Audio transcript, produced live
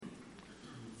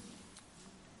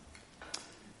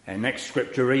Our next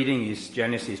scripture reading is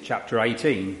Genesis chapter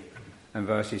 18 and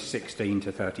verses 16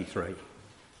 to 33.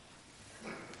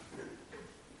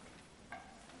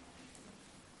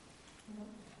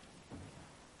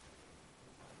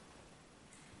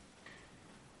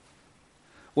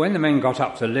 When the men got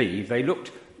up to leave, they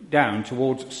looked down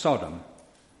towards Sodom,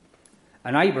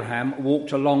 and Abraham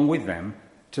walked along with them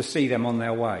to see them on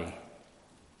their way.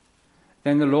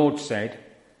 Then the Lord said,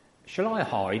 "Shall I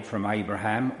hide from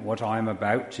Abraham what I am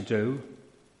about to do?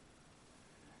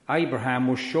 Abraham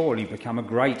will surely become a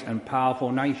great and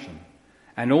powerful nation,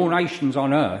 and all nations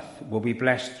on earth will be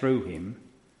blessed through him.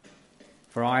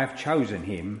 For I have chosen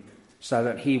him so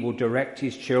that he will direct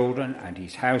his children and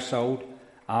his household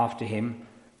after him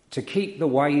to keep the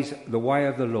way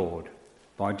of the Lord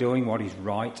by doing what is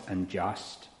right and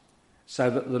just, so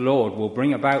that the Lord will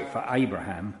bring about for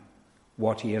Abraham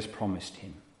what he has promised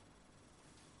him."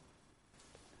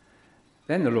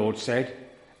 Then the Lord said,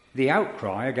 "The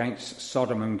outcry against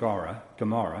Sodom and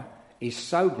Gomorrah is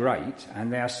so great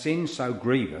and their sin so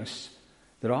grievous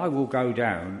that I will go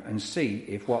down and see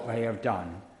if what they have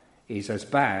done is as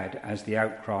bad as the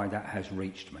outcry that has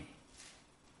reached me.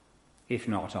 If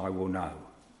not, I will know."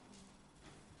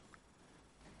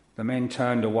 The men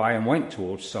turned away and went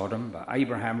towards Sodom, but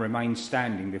Abraham remained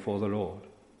standing before the Lord.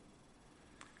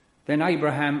 Then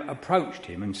Abraham approached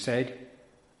him and said,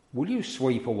 "Will you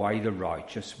sweep away the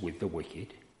righteous with the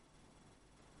wicked?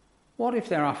 What if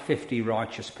there are 50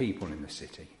 righteous people in the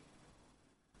city?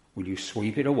 Will you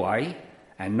sweep it away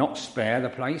and not spare the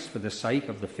place for the sake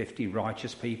of the 50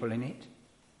 righteous people in it?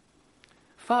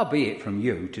 Far be it from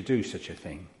you to do such a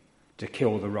thing, to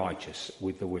kill the righteous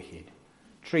with the wicked,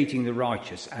 treating the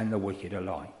righteous and the wicked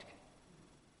alike.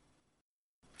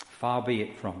 Far be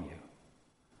it from you.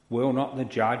 Will not the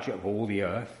judge of all the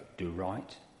earth do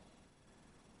right?"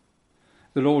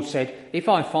 The Lord said, "If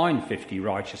I find 50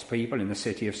 righteous people in the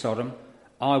city of Sodom,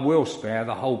 I will spare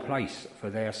the whole place for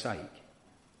their sake."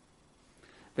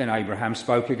 Then Abraham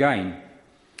spoke again.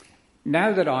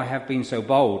 "Now that I have been so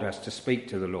bold as to speak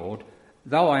to the Lord,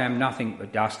 though I am nothing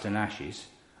but dust and ashes,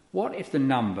 what if the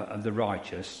number of the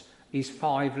righteous is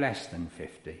 5 less than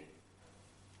 50?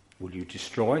 Will you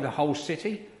destroy the whole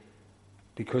city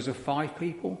because of 5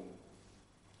 people?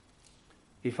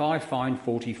 If I find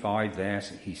 45 there,"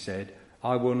 he said,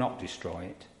 "I will not destroy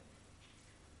it."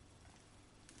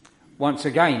 Once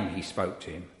again he spoke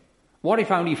to him. "What if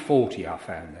only 40 are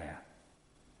found there?"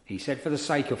 He said, "For the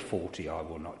sake of 40 I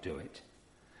will not do it."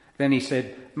 Then he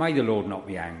said, "May the Lord not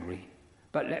be angry,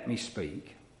 but let me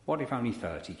speak. What if only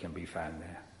 30 can be found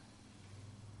there?"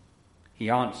 He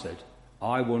answered,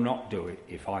 "I will not do it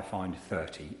if I find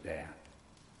 30 there."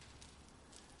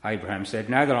 Abraham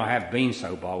said, "Now that I have been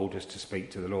so bold as to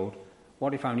speak to the Lord,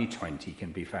 what if only 20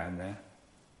 can be found there?"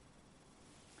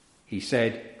 He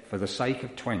said, "For the sake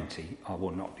of 20, I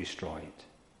will not destroy it."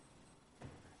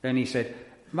 Then he said,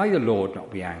 "May the Lord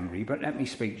not be angry, but let me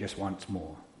speak just once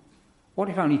more. What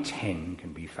if only 10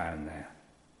 can be found there?"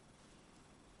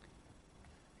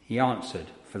 He answered,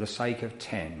 "For the sake of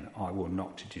 10, I will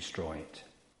not destroy it."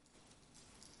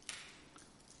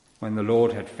 When the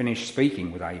Lord had finished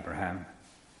speaking with Abraham,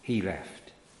 he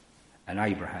left, and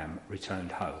Abraham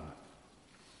returned home.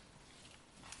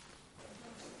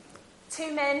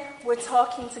 2 men were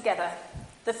talking together.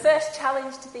 The first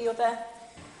challenged the other.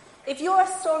 "If you are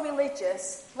so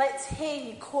religious, let's hear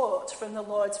you quote from the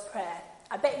Lord's Prayer.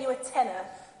 I bet you a tenner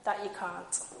that you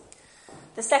can't."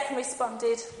 The second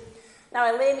responded, "Now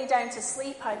I lay me down to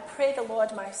sleep, I pray the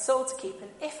Lord my soul to keep,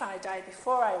 and if I die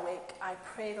before I wake, I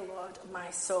pray the Lord my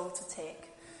soul to take."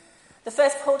 The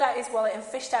first pulled out his wallet and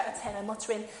fished out a tenner,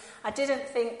 muttering, "I didn't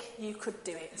think you could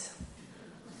do it."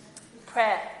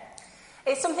 Prayer.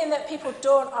 It's something that people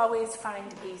don't always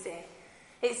find easy.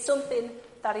 It's something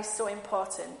that is so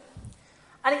important.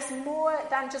 And it's more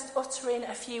than just uttering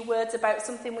a few words about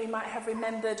something we might have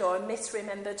remembered or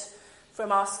misremembered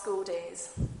from our school days.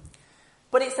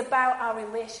 But it's about our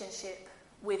relationship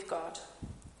with God.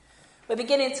 We're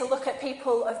beginning to look at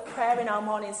people of prayer in our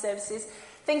morning services,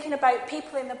 thinking about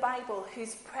people in the Bible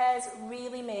whose prayers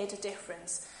really made a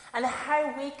difference and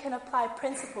how we can apply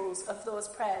principles of those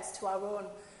prayers to our own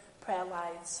prayer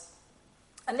lives.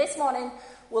 And this morning,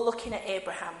 we're looking at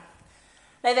Abraham.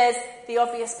 Now, there's the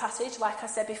obvious passage, like I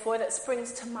said before, that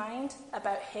springs to mind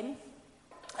about him,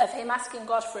 of him asking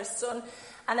God for a son,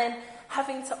 and then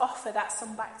having to offer that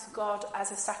son back to God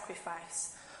as a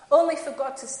sacrifice, only for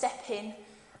God to step in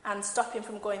and stop him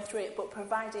from going through it, but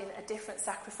providing a different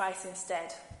sacrifice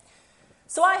instead.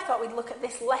 So I thought we'd look at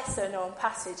this lesser-known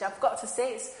passage. I've got to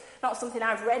say, it's not something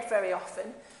I've read very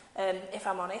often, if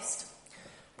I'm honest.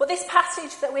 But this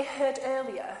passage that we heard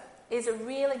earlier is a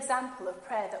real example of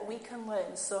prayer that we can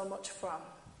learn so much from.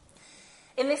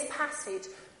 In this passage,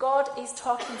 God is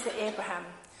talking to Abraham,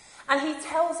 and he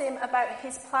tells him about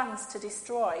his plans to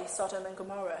destroy Sodom and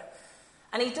Gomorrah.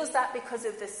 And he does that because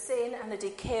of the sin and the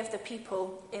decay of the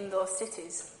people in those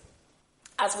cities.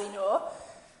 As we know,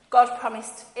 God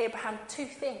promised Abraham two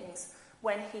things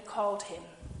when he called him.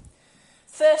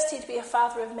 First, he'd be a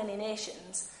father of many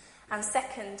nations, and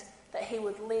second, that he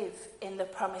would live in the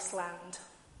promised land.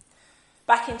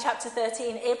 Back in chapter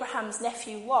 13, Abraham's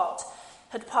nephew Lot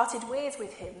had parted ways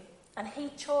with him, and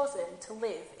he'd chosen to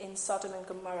live in Sodom and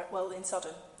Gomorrah, in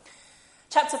Sodom.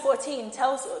 Chapter 14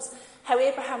 tells us how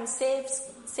Abraham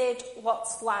saved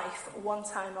Lot's life one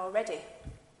time already.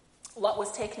 Lot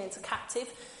was taken into captive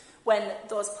when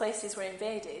those places were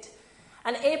invaded,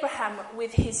 and Abraham,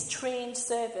 with his trained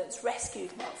servants,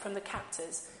 rescued Lot from the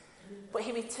captors, but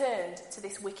he returned to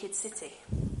this wicked city.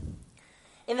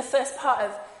 In the first part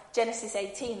of Genesis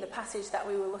 18, the passage that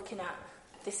we were looking at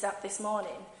this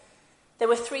morning, there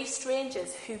were three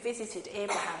strangers who visited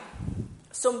Abraham.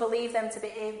 Some believe them to be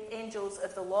angels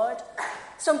of the Lord.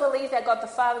 Some believe they're God the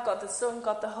Father, God the Son,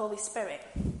 God the Holy Spirit.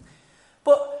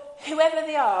 But whoever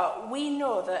they are, we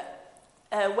know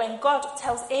that when God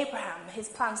tells Abraham his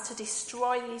plans to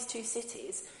destroy these two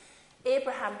cities,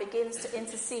 Abraham begins to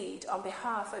intercede on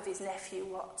behalf of his nephew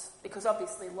Lot, because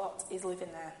obviously Lot is living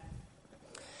there.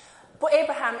 But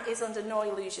Abraham is under no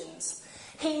illusions.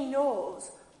 He knows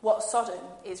what Sodom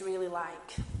is really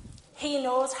like. He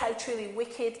knows how truly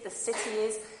wicked the city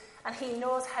is, and he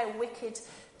knows how wicked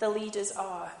the leaders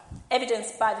are,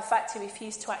 evidenced by the fact he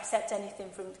refused to accept anything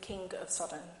from the king of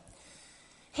Sodom.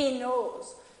 He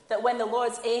knows that when the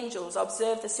Lord's angels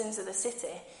observe the sins of the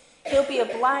city, he'll be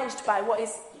obliged by what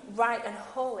is right and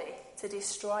holy to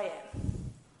destroy it.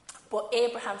 But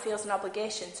Abraham feels an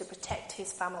obligation to protect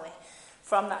his family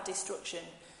from that destruction,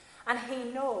 and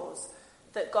he knows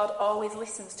that God always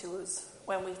listens to us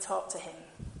when we talk to him.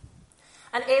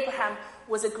 And Abraham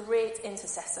was a great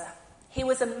intercessor. He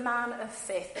was a man of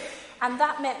faith, and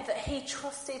that meant that he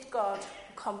trusted God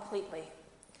completely.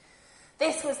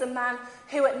 This was the man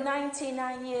who at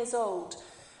 99 years old,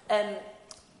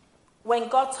 when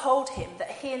God told him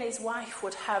that he and his wife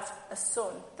would have a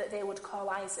son that they would call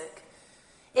Isaac,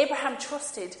 Abraham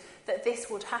trusted that this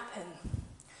would happen.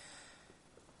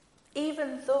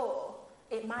 Even though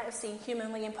it might have seemed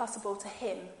humanly impossible to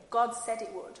him, God said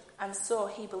it would, and so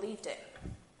he believed it.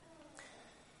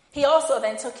 He also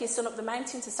then took his son up the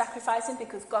mountain to sacrifice him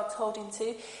because God told him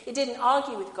to. He didn't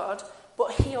argue with God,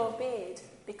 but he obeyed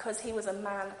because he was a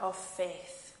man of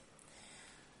faith.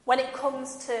 When it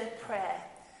comes to prayer,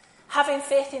 having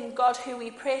faith in God who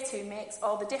we pray to makes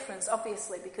all the difference,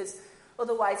 obviously, because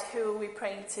otherwise who are we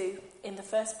praying to in the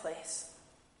first place?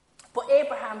 But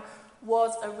Abraham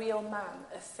was a real man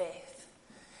of faith.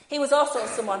 He was also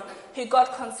someone who God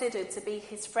considered to be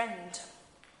his friend.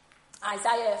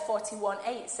 Isaiah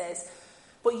 41:8 says,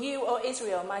 "But you, O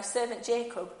Israel, my servant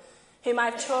Jacob, whom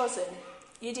I've chosen,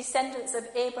 you descendants of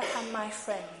Abraham, my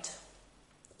friend."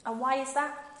 And why is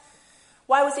that?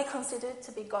 Why was he considered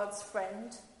to be God's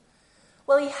friend?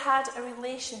 Well, he had a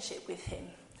relationship with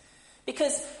him.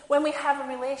 Because when we have a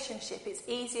relationship, it's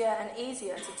easier and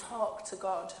easier to talk to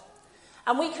God.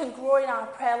 And we can grow in our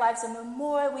prayer lives, and the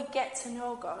more we get to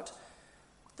know God,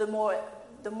 the more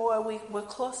we're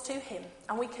close to him,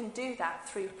 and we can do that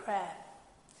through prayer.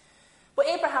 But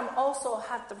Abraham also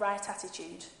had the right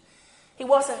attitude. He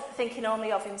wasn't thinking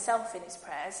only of himself in his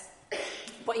prayers,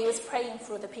 but he was praying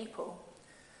for other people.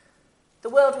 The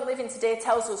world we live in today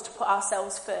tells us to put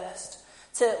ourselves first,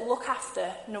 to look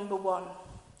after number one.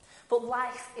 But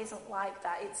life isn't like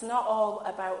that. It's not all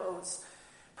about us.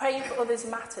 Praying for others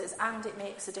matters, and it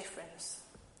makes a difference.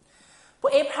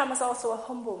 But Abraham was also a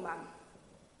humble man.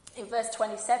 In verse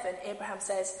 27, Abraham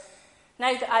says,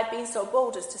 "Now that I've been so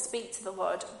bold as to speak to the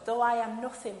Lord, though I am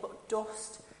nothing but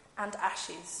dust and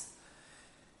ashes."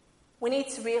 We need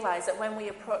to realise that when we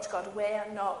approach God, we are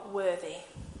not worthy.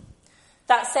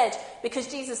 That said, because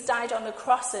Jesus died on the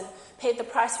cross and paid the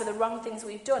price for the wrong things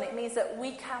we've done, it means that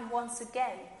we can once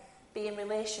again be in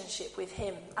relationship with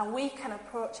him, and we can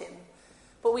approach him,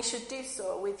 but we should do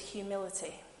so with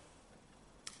humility.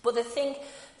 But the thing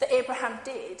that Abraham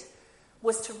did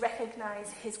was to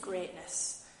recognise his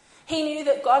greatness. He knew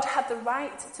that God had the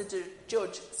right to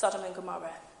judge Sodom and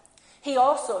Gomorrah. He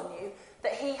also knew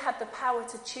that he had the power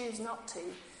to choose not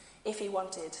to if he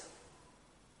wanted.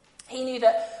 He knew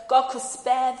that God could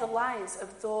spare the lives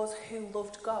of those who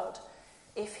loved God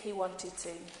if he wanted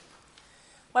to.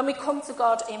 When we come to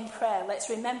God in prayer, let's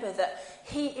remember that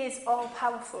he is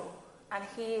all-powerful and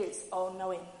he is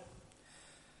all-knowing.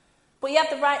 But he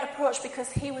had the right approach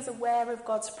because he was aware of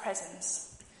God's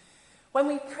presence. When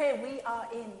we pray, we are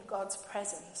in God's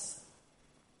presence.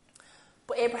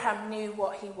 But Abraham knew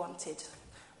what he wanted.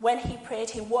 When he prayed,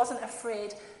 he wasn't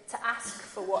afraid to ask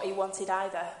for what he wanted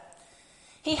either.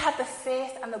 He had the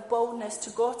faith and the boldness to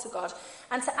go to God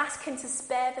and to ask him to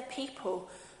spare the people,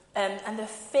 and the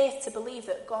faith to believe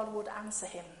that God would answer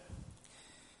him.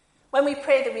 When we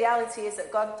pray, the reality is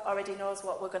that God already knows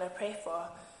what we're going to pray for.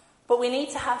 But we need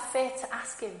to have faith to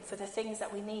ask him for the things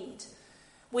that we need,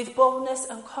 with boldness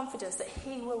and confidence that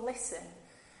he will listen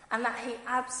and that he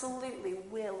absolutely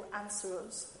will answer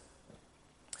us.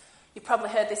 You've probably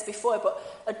heard this before, but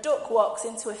a duck walks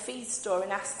into a feed store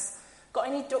and asks, "Got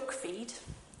any duck feed?"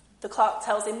 The clerk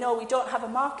tells him, "No, we don't have a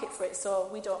market for it, so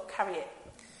we don't carry it."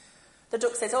 The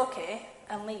duck says, "Okay,"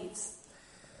 and leaves.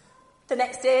 The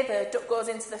next day, the duck goes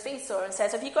into the feed store and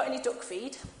says, "Have you got any duck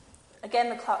feed?" Again,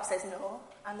 the clerk says no,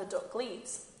 and the duck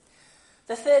leaves.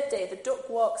 The third day, the duck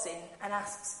walks in and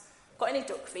asks, "Got any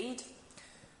duck feed?"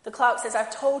 The clerk says,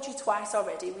 "I've told you twice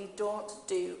already, we don't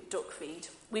do duck feed.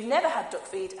 We've never had duck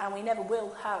feed, and we never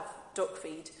will have duck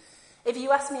feed. If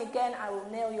you ask me again, I will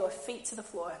nail your feet to the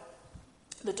floor."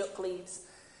 The duck leaves.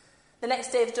 The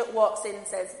next day, the duck walks in and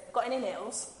says, "Got any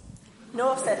nails?"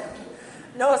 No,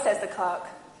 says the clerk.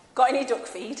 "Got any duck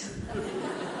feed?"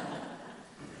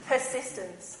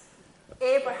 Persistence.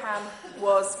 Abraham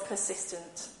was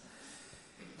persistent.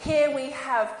 Here we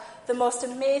have the most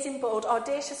amazing, bold,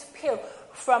 audacious appeal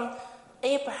from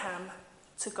Abraham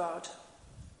to God.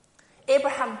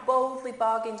 Abraham boldly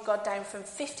bargained God down from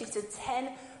 50 to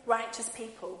 10 righteous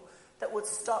people that would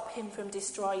stop him from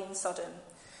destroying Sodom.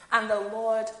 And the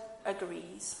Lord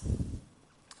agrees.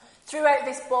 Throughout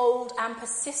this bold and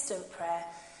persistent prayer,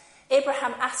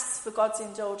 Abraham asks for God's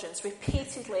indulgence,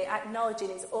 repeatedly acknowledging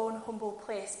his own humble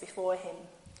place before him.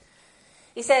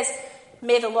 He says,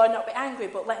 "May the Lord not be angry,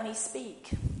 but let me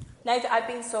speak. Now that I've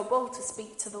been so bold to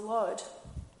speak to the Lord.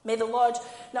 May the Lord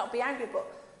not be angry, but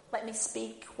let me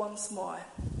speak once more."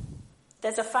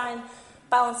 There's a fine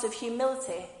balance of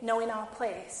humility, knowing our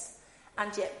place,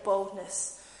 and yet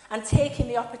boldness, and taking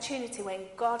the opportunity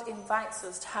when God invites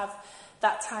us to have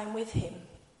that time with him.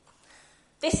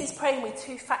 This is praying with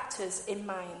two factors in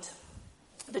mind.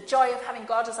 The joy of having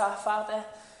God as our Father,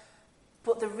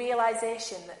 but the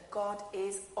realization that God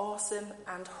is awesome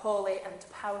and holy and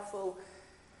powerful,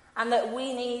 and that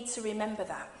we need to remember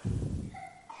that.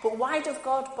 But why does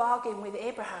God bargain with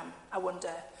Abraham, I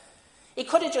wonder? He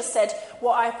could have just said,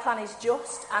 "What I plan is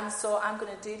just, and so I'm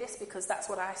going to do this because that's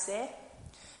what I say."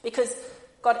 Because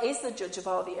God is the judge of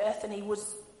all the earth, and he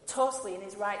was totally in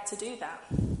his right to do that.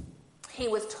 He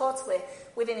was totally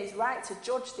within his right to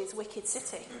judge this wicked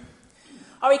city.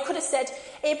 Or he could have said,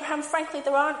 "Abraham, frankly,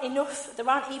 there aren't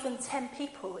even 10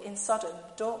 people in Sodom.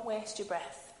 Don't waste your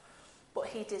breath." But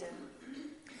he didn't.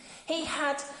 He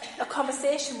had a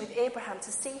conversation with Abraham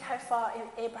to see how far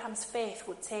Abraham's faith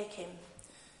would take him.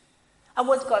 And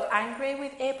was God angry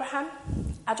with Abraham?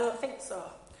 I don't think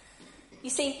so. You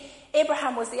see,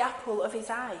 Abraham was the apple of his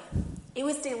eye. He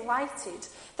was delighted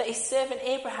that his servant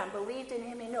Abraham believed in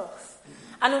him enough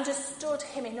and understood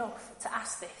him enough to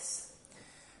ask this.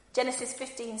 Genesis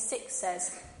 15:6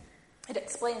 says, it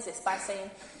explains this by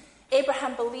saying,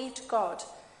 "Abraham believed God,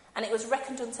 and it was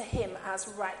reckoned unto him as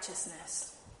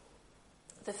righteousness."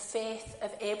 The faith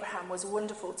of Abraham was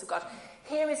wonderful to God.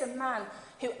 Here is a man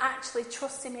who actually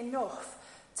trusts him enough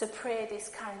to pray this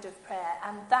kind of prayer,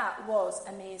 and that was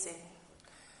amazing.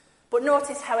 But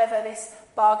notice, however, this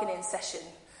bargaining session,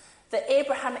 that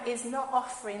Abraham is not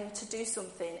offering to do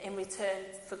something in return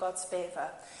for God's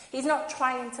favour. He's not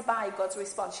trying to buy God's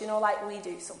response, like we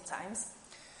do sometimes.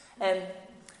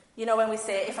 When we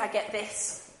say, "If I get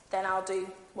this, then I'll do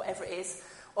whatever it is."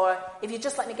 Or, "If you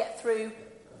just let me get through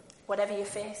whatever you're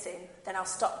facing, then I'll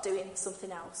stop doing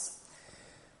something else."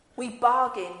 We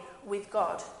bargain with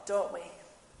God, don't we?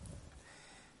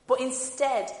 But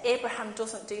instead, Abraham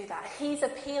doesn't do that. He's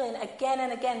appealing again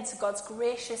and again to God's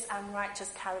gracious and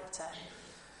righteous character.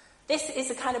 This is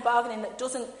the kind of bargaining that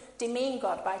doesn't demean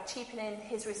God by cheapening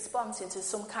his response into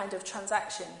some kind of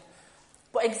transaction,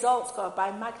 but exalts God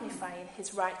by magnifying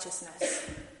his righteousness,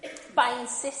 by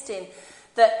insisting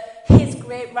that his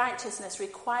great righteousness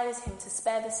requires him to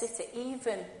spare the city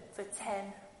even for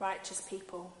 10 righteous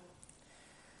people.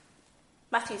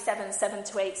 Matthew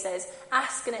 7:7-8 says,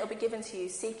 "Ask and it will be given to you,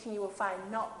 seek and you will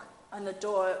find, knock and the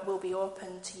door will be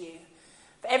opened to you.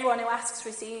 For everyone who asks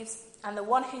receives, and the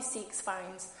one who seeks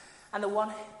finds, and the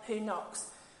one who knocks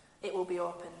it will be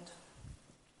opened."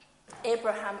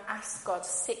 Abraham asked God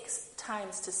 6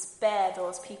 times to spare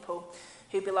those people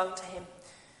who belonged to him.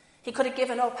 He could have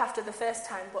given up after the first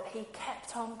time, but he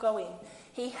kept on going.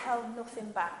 He held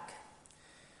nothing back.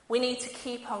 We need to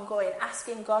keep on going,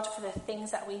 asking God for the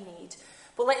things that we need.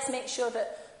 But let's make sure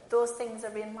that those things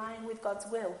are in line with God's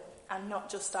will and not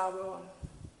just our own.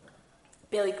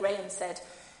 Billy Graham said,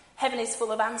 "Heaven is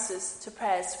full of answers to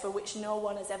prayers for which no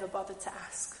one has ever bothered to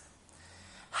ask."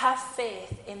 Have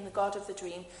faith in the God of the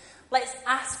dream. Let's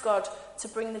ask God to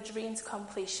bring the dream to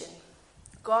completion.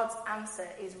 God's answer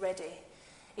is ready.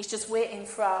 It's just waiting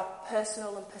for our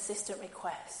personal and persistent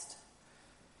request.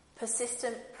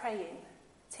 Persistent praying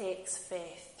takes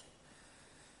faith.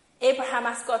 Abraham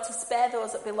asked God to spare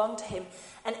those that belonged to him,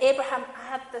 and Abraham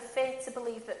had the faith to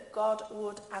believe that God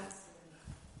would answer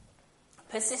him.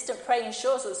 Persistent praying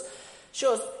shows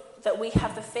that we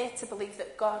have the faith to believe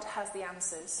that God has the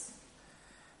answers.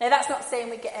 Now, that's not saying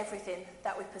we get everything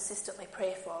that we persistently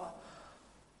pray for,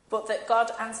 but that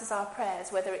God answers our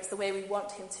prayers, whether it's the way we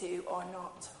want him to or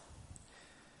not.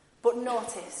 But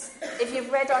notice, if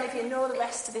you've read on, if you know the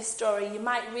rest of this story, you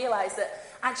might realise that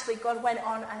actually God went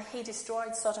on and he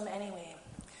destroyed Sodom anyway.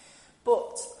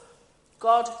 But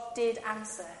God did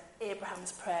answer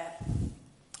Abraham's prayer.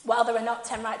 While there are not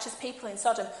 10 righteous people in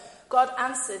Sodom, God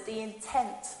answered the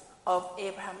intent of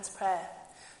Abraham's prayer,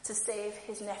 to save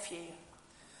his nephew.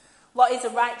 Lot is a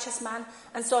righteous man,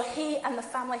 and so he and the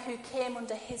family who came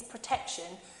under his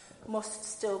protection must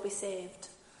still be saved.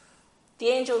 The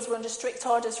angels were under strict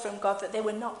orders from God that they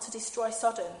were not to destroy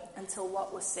Sodom until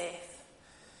Lot was safe.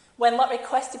 When Lot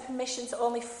requested permission to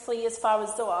only flee as far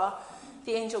as Zoar,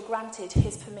 the angel granted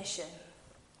his permission.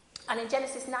 And in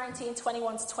Genesis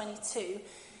 19:21-22,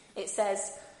 it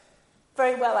says,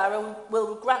 "Very well, I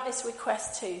will grant this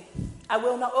request too. I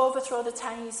will not overthrow the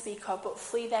town you speak of, but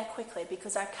flee there quickly,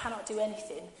 because I cannot do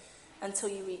anything until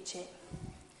you reach it."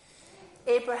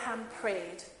 Abraham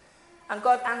prayed, and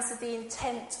God answered the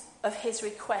intent of his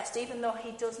request, even though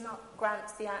he does not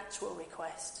grant the actual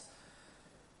request.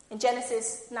 In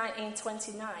Genesis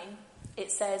 19:29,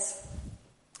 it says,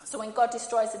 "So when God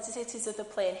destroys the cities of the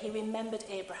plain, he remembered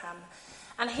Abraham,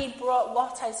 and he brought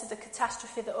Lot out of the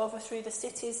catastrophe that overthrew the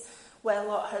cities where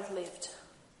Lot had lived."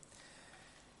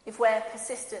 If we're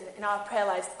persistent in our prayer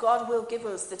lives, God will give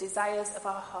us the desires of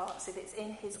our hearts if it's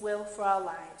in his will for our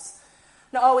lives.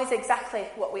 Not always exactly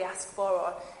what we ask for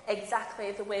or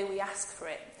exactly the way we ask for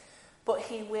it, but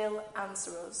he will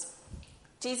answer us.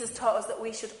 Jesus taught us that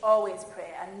we should always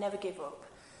pray and never give up.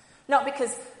 Not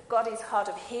because God is hard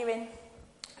of hearing,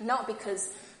 not because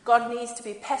God needs to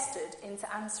be pestered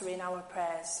into answering our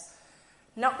prayers,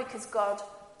 not because God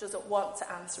doesn't want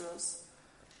to answer us.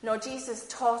 No, Jesus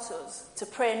taught us to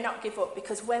pray and not give up,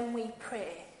 because when we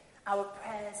pray, our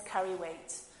prayers carry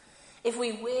weight. If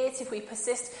we wait, if we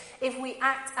persist, if we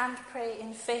act and pray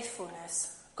in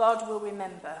faithfulness, God will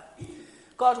remember.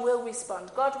 God will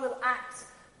respond. God will act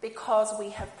because we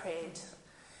have prayed.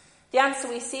 The answer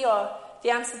we see, or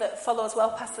the answer that follows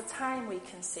well past the time we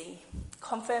can see,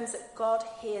 confirms that God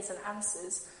hears and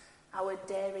answers our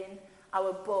daring,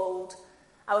 our bold,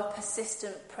 our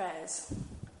persistent prayers.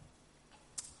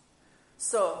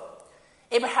 So,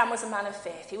 Abraham was a man of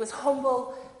faith. He was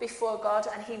humble before God,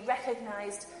 and he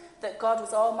recognised that God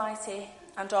was almighty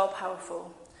and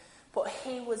all-powerful. But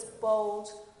he was bold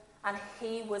and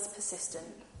he was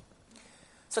persistent.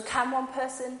 So can one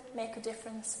person make a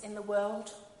difference in the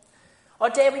world? Or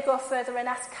dare we go further and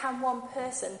ask, can one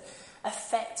person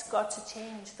affect God to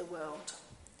change the world?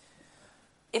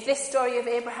 If this story of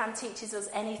Abraham teaches us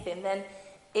anything, then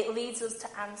it leads us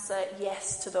to answer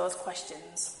yes to those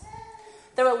questions.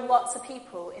 There are lots of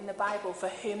people in the Bible for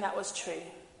whom that was true.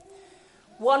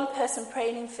 One person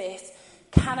praying in faith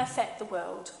can affect the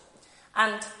world,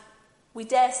 and we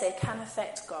dare say can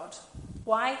affect God.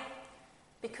 Why?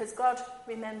 Because God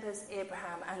remembers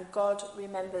Abraham, and God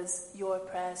remembers your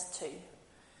prayers too.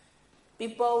 Be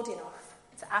bold enough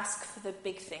to ask for the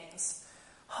big things.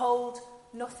 Hold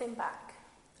nothing back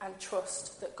and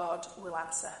trust that God will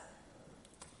answer.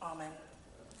 Amen.